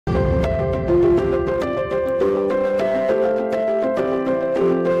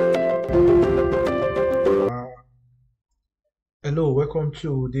Welcome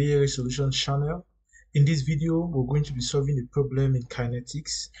to the Area Solutions channel. In this video, we're going to be solving a problem in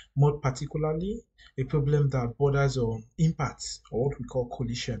kinetics, more particularly a problem that borders on impact, or what we call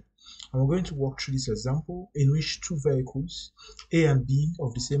collision. And we're going to walk through this example in which two vehicles, A and B,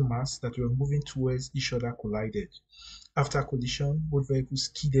 of the same mass that were moving towards each other collided. After collision, both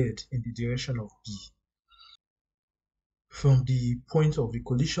vehicles skidded in the direction of B. From the point of the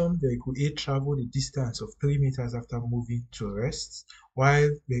collision, vehicle A traveled a distance of 3 meters after moving to rest, while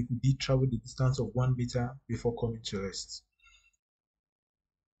vehicle B traveled a distance of 1 meter before coming to rest.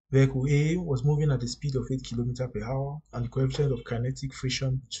 Vehicle A was moving at a speed of 8 km per hour, and the coefficient of kinetic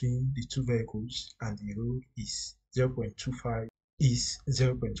friction between the two vehicles and the road is 0.25.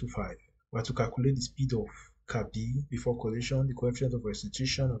 We have to calculate the speed of car B before collision, the coefficient of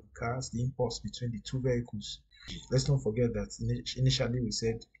restitution of the cars, the impulse between the two vehicles. Let's not forget that initially we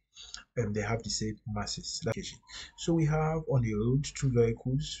said they have the same masses. So we have on the road two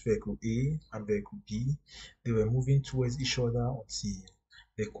vehicles, vehicle A and vehicle B. They were moving towards each other until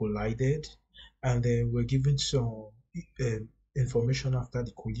they collided, and then we're given some information after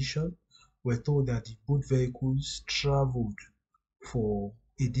the collision. We're told that both vehicles traveled for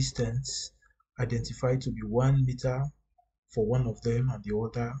a distance identified to be 1 meter for one of them and the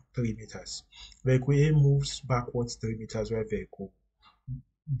other 3 meters. Vehicle A moves backwards 3 meters while vehicle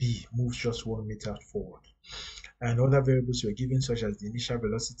B moves just 1 meter forward. And other variables were given, such as the initial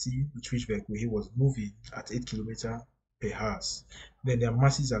velocity with which vehicle A was moving at 8 km per hour. Then their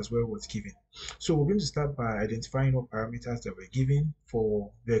masses as well was given. So we're going to start by identifying all parameters that were given.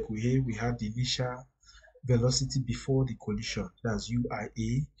 For vehicle A, we had the initial velocity before the collision, that's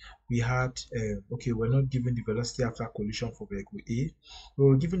UIA. We had we're not given the velocity after collision for vehicle A. We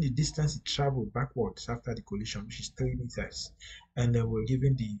were given the distance it traveled backwards after the collision, which is 3 meters, and then we're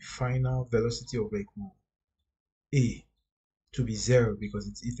given the final velocity of vehicle A to be 0 because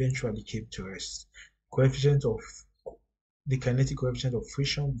it eventually came to rest. The kinetic coefficient of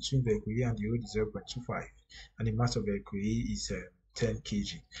friction between vehicle A and the road is 0.25, and the mass of vehicle A is 10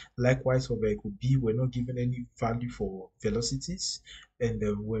 kg. Likewise, for vehicle B, we're not given any value for velocities, and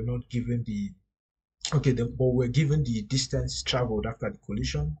we're not given but we're given the distance traveled after the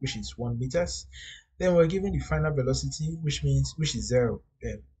collision, which is 1 meters. Then we're given the final velocity, which is 0.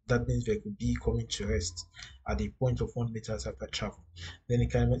 That means vehicle B coming to rest at the point of 1 meters after travel. Then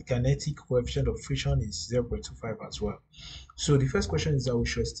the kinetic coefficient of friction is 0.25 as well. So the first question is that we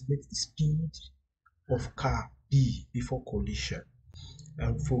should estimate the speed of car B before collision.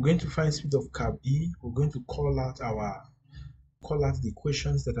 And if we're going to find speed of car B, we're going to call out the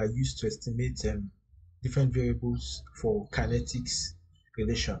equations that are used to estimate different variables for kinetics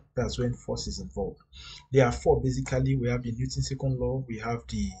relation. That's when force is involved. There are 4 basically. We have the Newton's second law, we have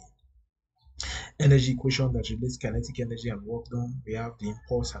the energy equation that relates kinetic energy and work done, we have the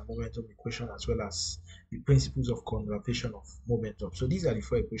impulse and momentum equation, as well as the principles of conservation of momentum. So these are the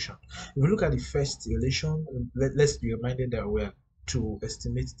 4 equations. If we look at the first relation, let's be reminded that we're to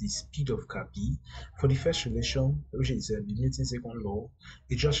estimate the speed of car B. For the first relation, which is the Newton's second law,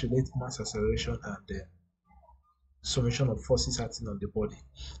 it just relates mass, acceleration, and summation of forces acting on the body.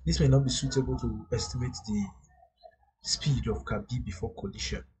 This may not be suitable to estimate the speed of car B before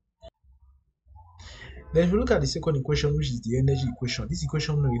collision. Then if we look at the second equation, which is the energy equation, this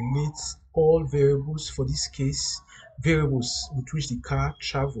equation relates all variables, for this case, variables with which the car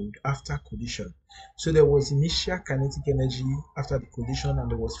traveled after collision. So there was initial kinetic energy after the collision, and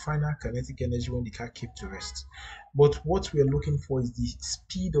there was final kinetic energy when the car came to rest. But what we are looking for is the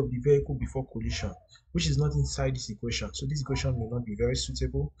speed of the vehicle before collision, which is not inside this equation. So this equation may not be very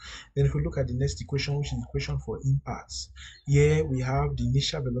suitable. Then if we look at the next equation, which is the equation for impacts, here we have the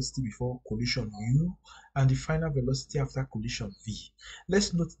initial velocity before collision U and the final velocity after collision V.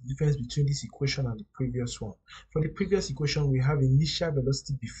 Let's note the difference between this equation and the previous one. For the previous equation, we have initial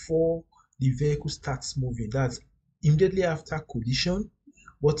velocity before the vehicle starts moving. That's immediately after collision.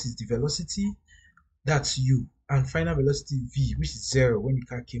 What is the velocity? That's U. And final velocity V, which is 0 when the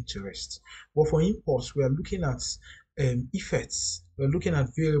car came to rest. But for impulse, we are looking at effects. We're looking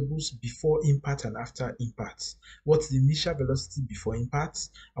at variables before impact and after impact. What's the initial velocity before impact,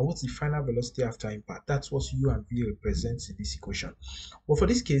 and what's the final velocity after impact? That's what U and V represents in this equation. But for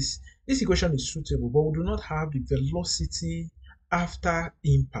this case, this equation is suitable, but we do not have the velocity after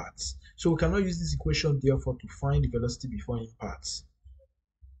impact. So we cannot use this equation, therefore, to find the velocity before impact.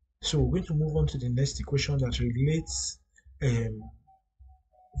 So we're going to move on to the next equation that relates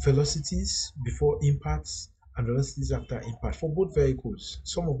velocities before impacts and velocities after impact. For both vehicles,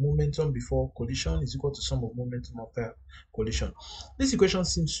 sum of momentum before collision is equal to sum of momentum after collision. This equation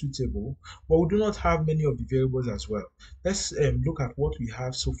seems suitable, but we do not have many of the variables as well. Let's look at what we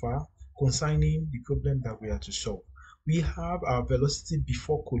have so far concerning the problem that we are to solve. We have our velocity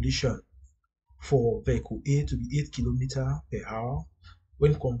before collision for vehicle A to be 8 kilometer per hour.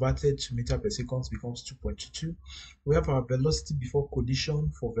 When converted to meter per second becomes 2.22. We have our velocity before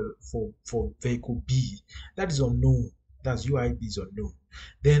collision for vehicle B. That is unknown. That's UIB is unknown.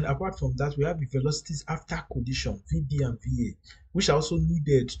 Then apart from that, we have the velocities after collision, VB and VA, which are also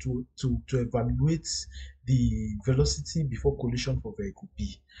needed to evaluate the velocity before collision for vehicle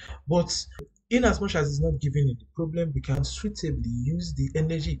B. But in as much as it's not given in the problem, we can suitably use the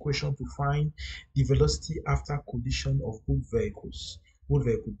energy equation to find the velocity after collision of both vehicle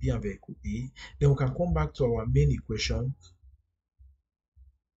B and vehicle A. Then we can come back to our main equation.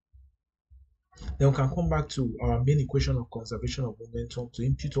 Then we can come back to our main equation of conservation of momentum to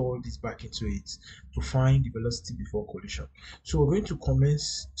input all this back into it to find the velocity before collision. So we're going to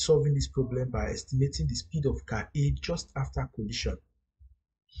commence solving this problem by estimating the speed of car A just after collision.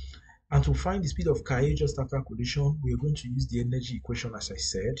 And to find the speed of car A just after collision, we are going to use the energy equation as I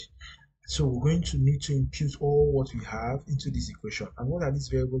said. So we're going to need to impute all what we have into this equation. And what are these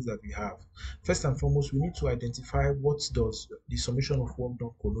variables that we have? First and foremost, we need to identify what does the summation of work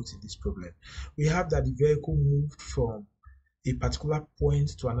done connote in this problem. We have that the vehicle moved from a particular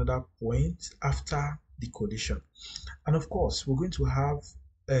point to another point after the collision. And of course, we're going to have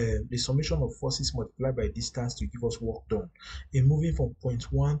the summation of forces multiplied by distance to give us work done in moving from point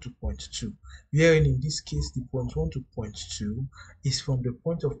 1 to point 2. Wherein in this case, the point 1 to point 2 is from the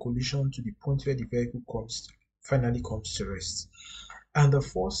point of collision to the point where the vehicle finally comes to rest. And the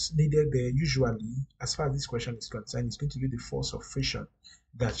force needed there usually, as far as this question is concerned, is going to be the force of friction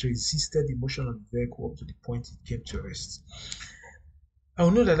that resisted the motion of the vehicle up to the point it came to rest. I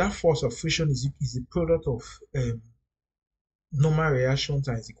will know that that force of friction is the product of normal reaction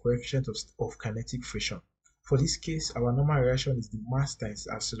times the coefficient of kinetic friction. For this case, our normal reaction is the mass times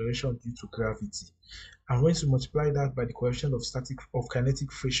acceleration due to gravity. And once you multiply that by the coefficient of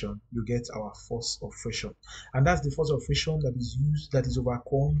kinetic friction, you get our force of friction. And that's the force of friction that is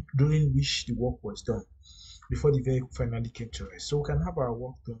overcome during which the work was done before the vehicle finally came to rest. So we can have our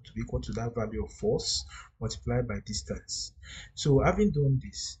work done to be equal to that value of force multiplied by distance. So having done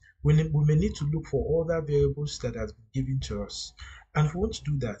this, we may need to look for other variables that has been given to us. And if we want to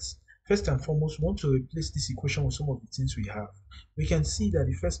do that, first and foremost, we want to replace this equation with some of the things we have. We can see that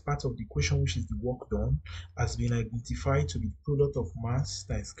the first part of the equation, which is the work done, has been identified to be the product of mass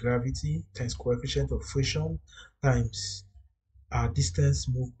times gravity times coefficient of friction times our distance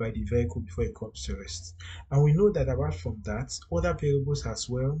moved by the vehicle before it comes to rest. And we know that apart from that, other variables as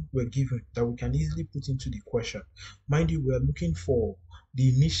well were given that we can easily put into the question. Mind you, we are looking for the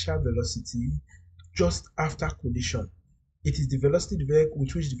initial velocity just after collision. It is the velocity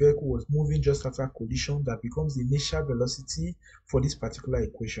with which the vehicle was moving just after collision that becomes the initial velocity for this particular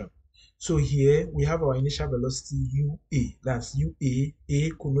equation. So here we have our initial velocity UA, that's UA,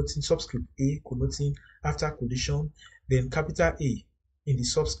 A connoting subscript A connoting after collision, then capital A in the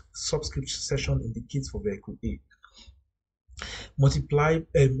subscript section indicates for vehicle A. Multiply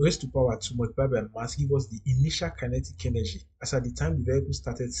raised to power 2 multiplied by mass give us the initial kinetic energy as at the time the vehicle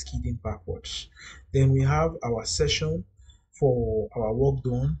started skidding backwards. Then we have our section for our work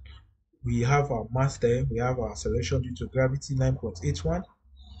done. We have our mass there, we have our acceleration due to gravity 9.81.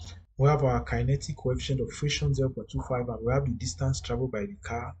 We have our kinetic coefficient of friction 0.25, and we have the distance traveled by the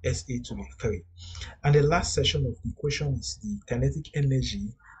car SA to be 3. And the last section of the equation is the kinetic energy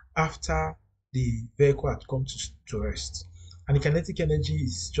after the vehicle had come to rest. And the kinetic energy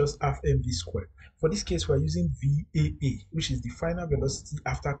is just half mv squared. For this case, we're using VAA, which is the final velocity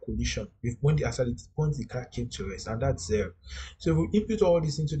after collision when the point the car came to rest, and that's 0. So if we input all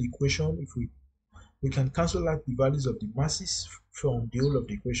this into the equation, if we can cancel out the values of the masses from the whole of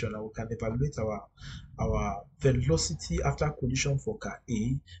the equation, and we can evaluate our velocity after collision for car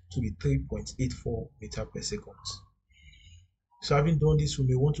A to be 3.84 meter per second. So having done this, we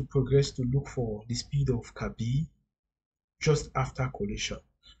may want to progress to look for the speed of car B just after collision.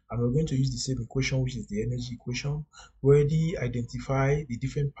 And we're going to use the same equation, which is the energy equation. We already identify the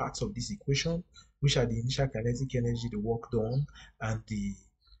different parts of this equation, which are the initial kinetic energy, the work done, and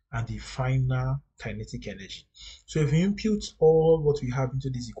the final kinetic energy. So if we impute all what we have into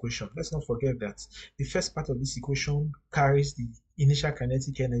this equation, let's not forget that the first part of this equation carries the initial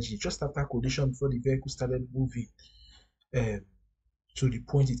kinetic energy just after collision before the vehicle started moving to the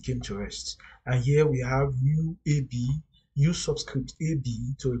point it came to rest. And here we have UAB, U subscript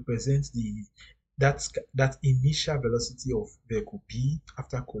AB to represent that initial velocity of vehicle B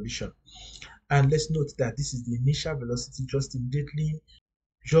after collision. And let's note that this is the initial velocity just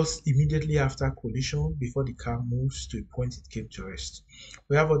immediately after collision before the car moves to a point it came to rest.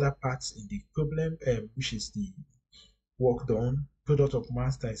 We have other parts in the problem, which is the work done, product of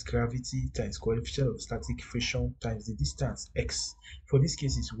mass times gravity times coefficient of static friction times the distance x. For this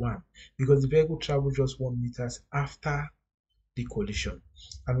case is 1 because the vehicle traveled just 1 meters after the collision.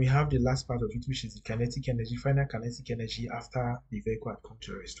 And we have the last part of it, which is the kinetic energy, final kinetic energy after the vehicle had come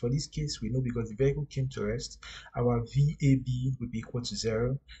to rest. For this case, we know because the vehicle came to rest, our VAB would be equal to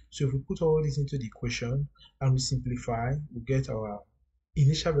 0. So if we put all this into the equation and we simplify, we get our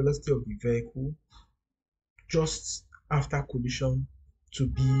initial velocity of the vehicle just after collision to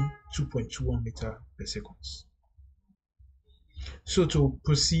be 2.21 meter per second. So to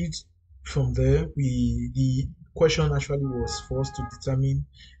proceed from there, the question actually was for us to determine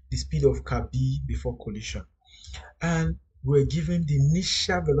the speed of car B before collision. And we're given the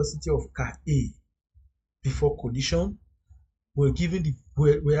initial velocity of car A before collision.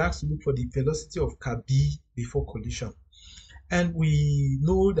 We're asked to look for the velocity of car B before collision. And we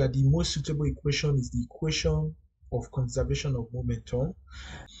know that the most suitable equation is the equation of conservation of momentum.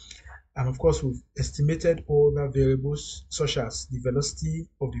 And of course, we've estimated all the variables such as the velocity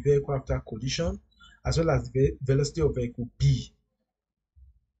of the vehicle after collision, as well as the velocity of vehicle B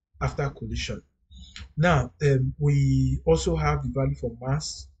after collision. Now, we also have the value for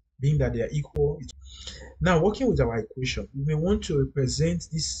mass, being that they are equal. Now, working with our equation, we may want to represent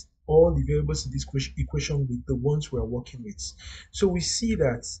all the variables in this equation with the ones we are working with. So we see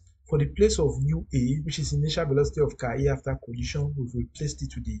that for the place of UA, which is initial velocity of car A after collision, we've replaced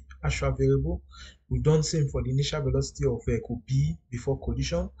it with the actual variable. We've done same for the initial velocity of vehicle B before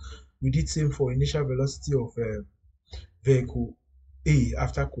collision. We did same for initial velocity of vehicle A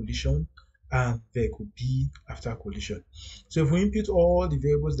after collision and vehicle B after collision. So if we input all the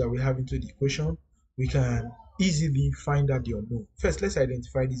variables that we have into the equation, we can easily find out the unknown. First, let's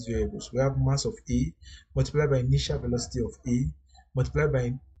identify these variables. We have mass of A multiplied by initial velocity of A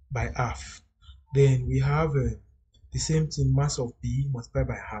multiplied by half. Then we have the same thing, mass of B multiplied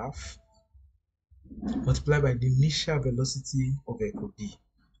by half multiplied by the initial velocity of vehicle B.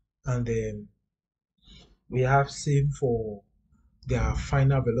 And then we have same for their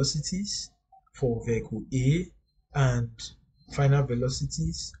final velocities for vehicle A and final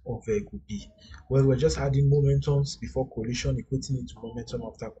velocities of vehicle B. Well, we're just adding momentums before collision, equating it to momentum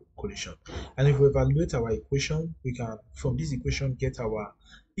after collision. And if we evaluate our equation, we can, from this equation, get our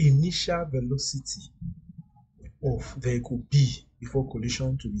initial velocity of vehicle B before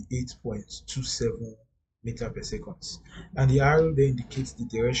collision to be 8.27 meter per second. And the arrow there indicates the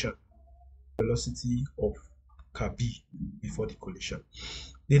direction velocity of car B before the collision.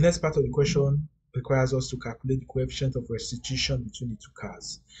 The next part of the question requires us to calculate the coefficient of restitution between the two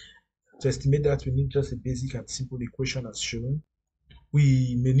cars. To estimate that, we need just a basic and simple equation as shown.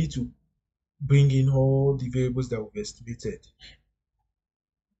 We may need to bring in all the variables that we've estimated.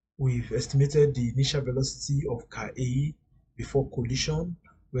 We've estimated the initial velocity of car A before collision.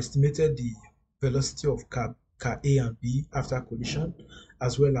 We estimated the velocity of car A and B after collision,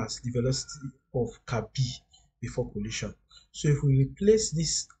 as well as the velocity of car B before collision. So if we replace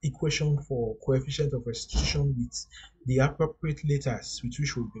this equation for coefficient of restitution with the appropriate letters with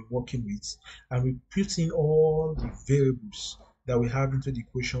which we've been working with, and we put in all the variables that we have into the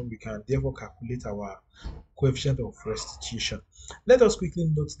equation, we can therefore calculate our coefficient of restitution. Let us quickly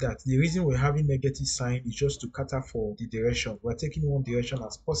note that the reason we're having negative sign is just to cater for the direction. We're taking one direction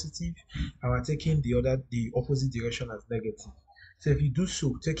as positive and we're taking the opposite direction as negative. So if you do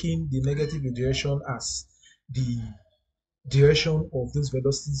so, taking the negative direction as the direction of those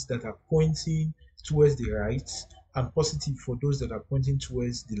velocities that are pointing towards the right and positive for those that are pointing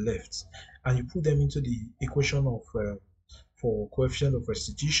towards the left, and you put them into the equation of for coefficient of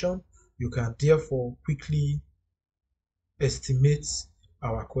restitution, you can therefore quickly estimate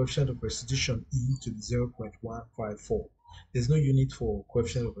our coefficient of restitution E to be 0.154. There's no unit for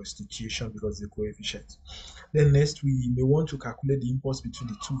coefficient of restitution because the coefficient. Then next, we may want to calculate the impulse between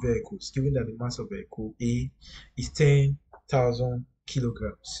the two vehicles, given that the mass of vehicle A is 10,000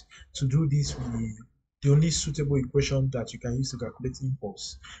 kilograms. To do this, the only suitable equation that you can use to calculate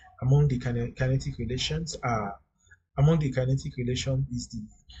impulse among the kinetic relations is the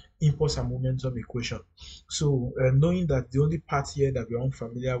impulse and momentum equation. So knowing that the only part here that we're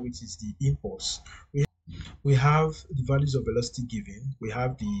unfamiliar with is the impulse, we have the values of velocity given. We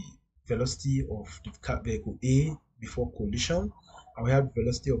have the velocity of the vehicle A before collision, and we have the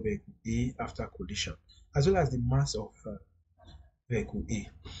velocity of vehicle A after collision, as well as the mass of vehicle A.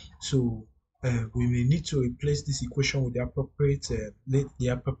 So we may need to replace this equation with the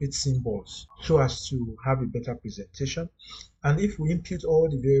appropriate symbols so as to have a better presentation. And if we input all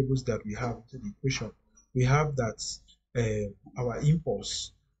the variables that we have into the equation, we have that our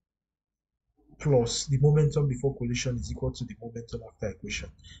impulse plus the momentum before collision is equal to the momentum after collision.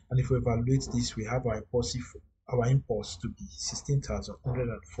 And if we evaluate this, we have our impulse to be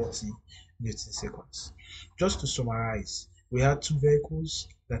 16,140 Newton seconds. Just to summarize, we had two vehicles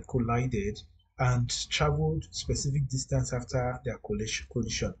that collided and traveled specific distance after their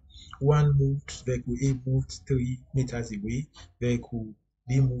collision. Vehicle A moved 3 meters away, vehicle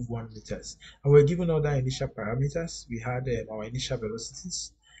B moved 1 meters. And we're given other initial parameters. We had our initial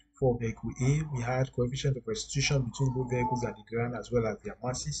velocities. For vehicle A, we had coefficient of restitution between both vehicles and the ground as well as their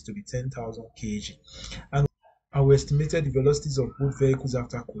masses to be 10,000 kg. And we estimated the velocities of both vehicles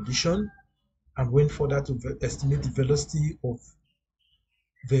after collision and went further to estimate the velocity of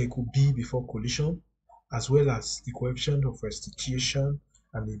vehicle B before collision as well as the coefficient of restitution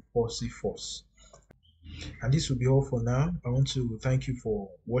and the impulsive force. And this will be all for now. I want to thank you for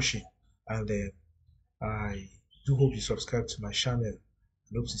watching, and I do hope you subscribe to my channel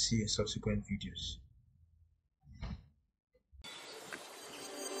and hope to see you in subsequent videos.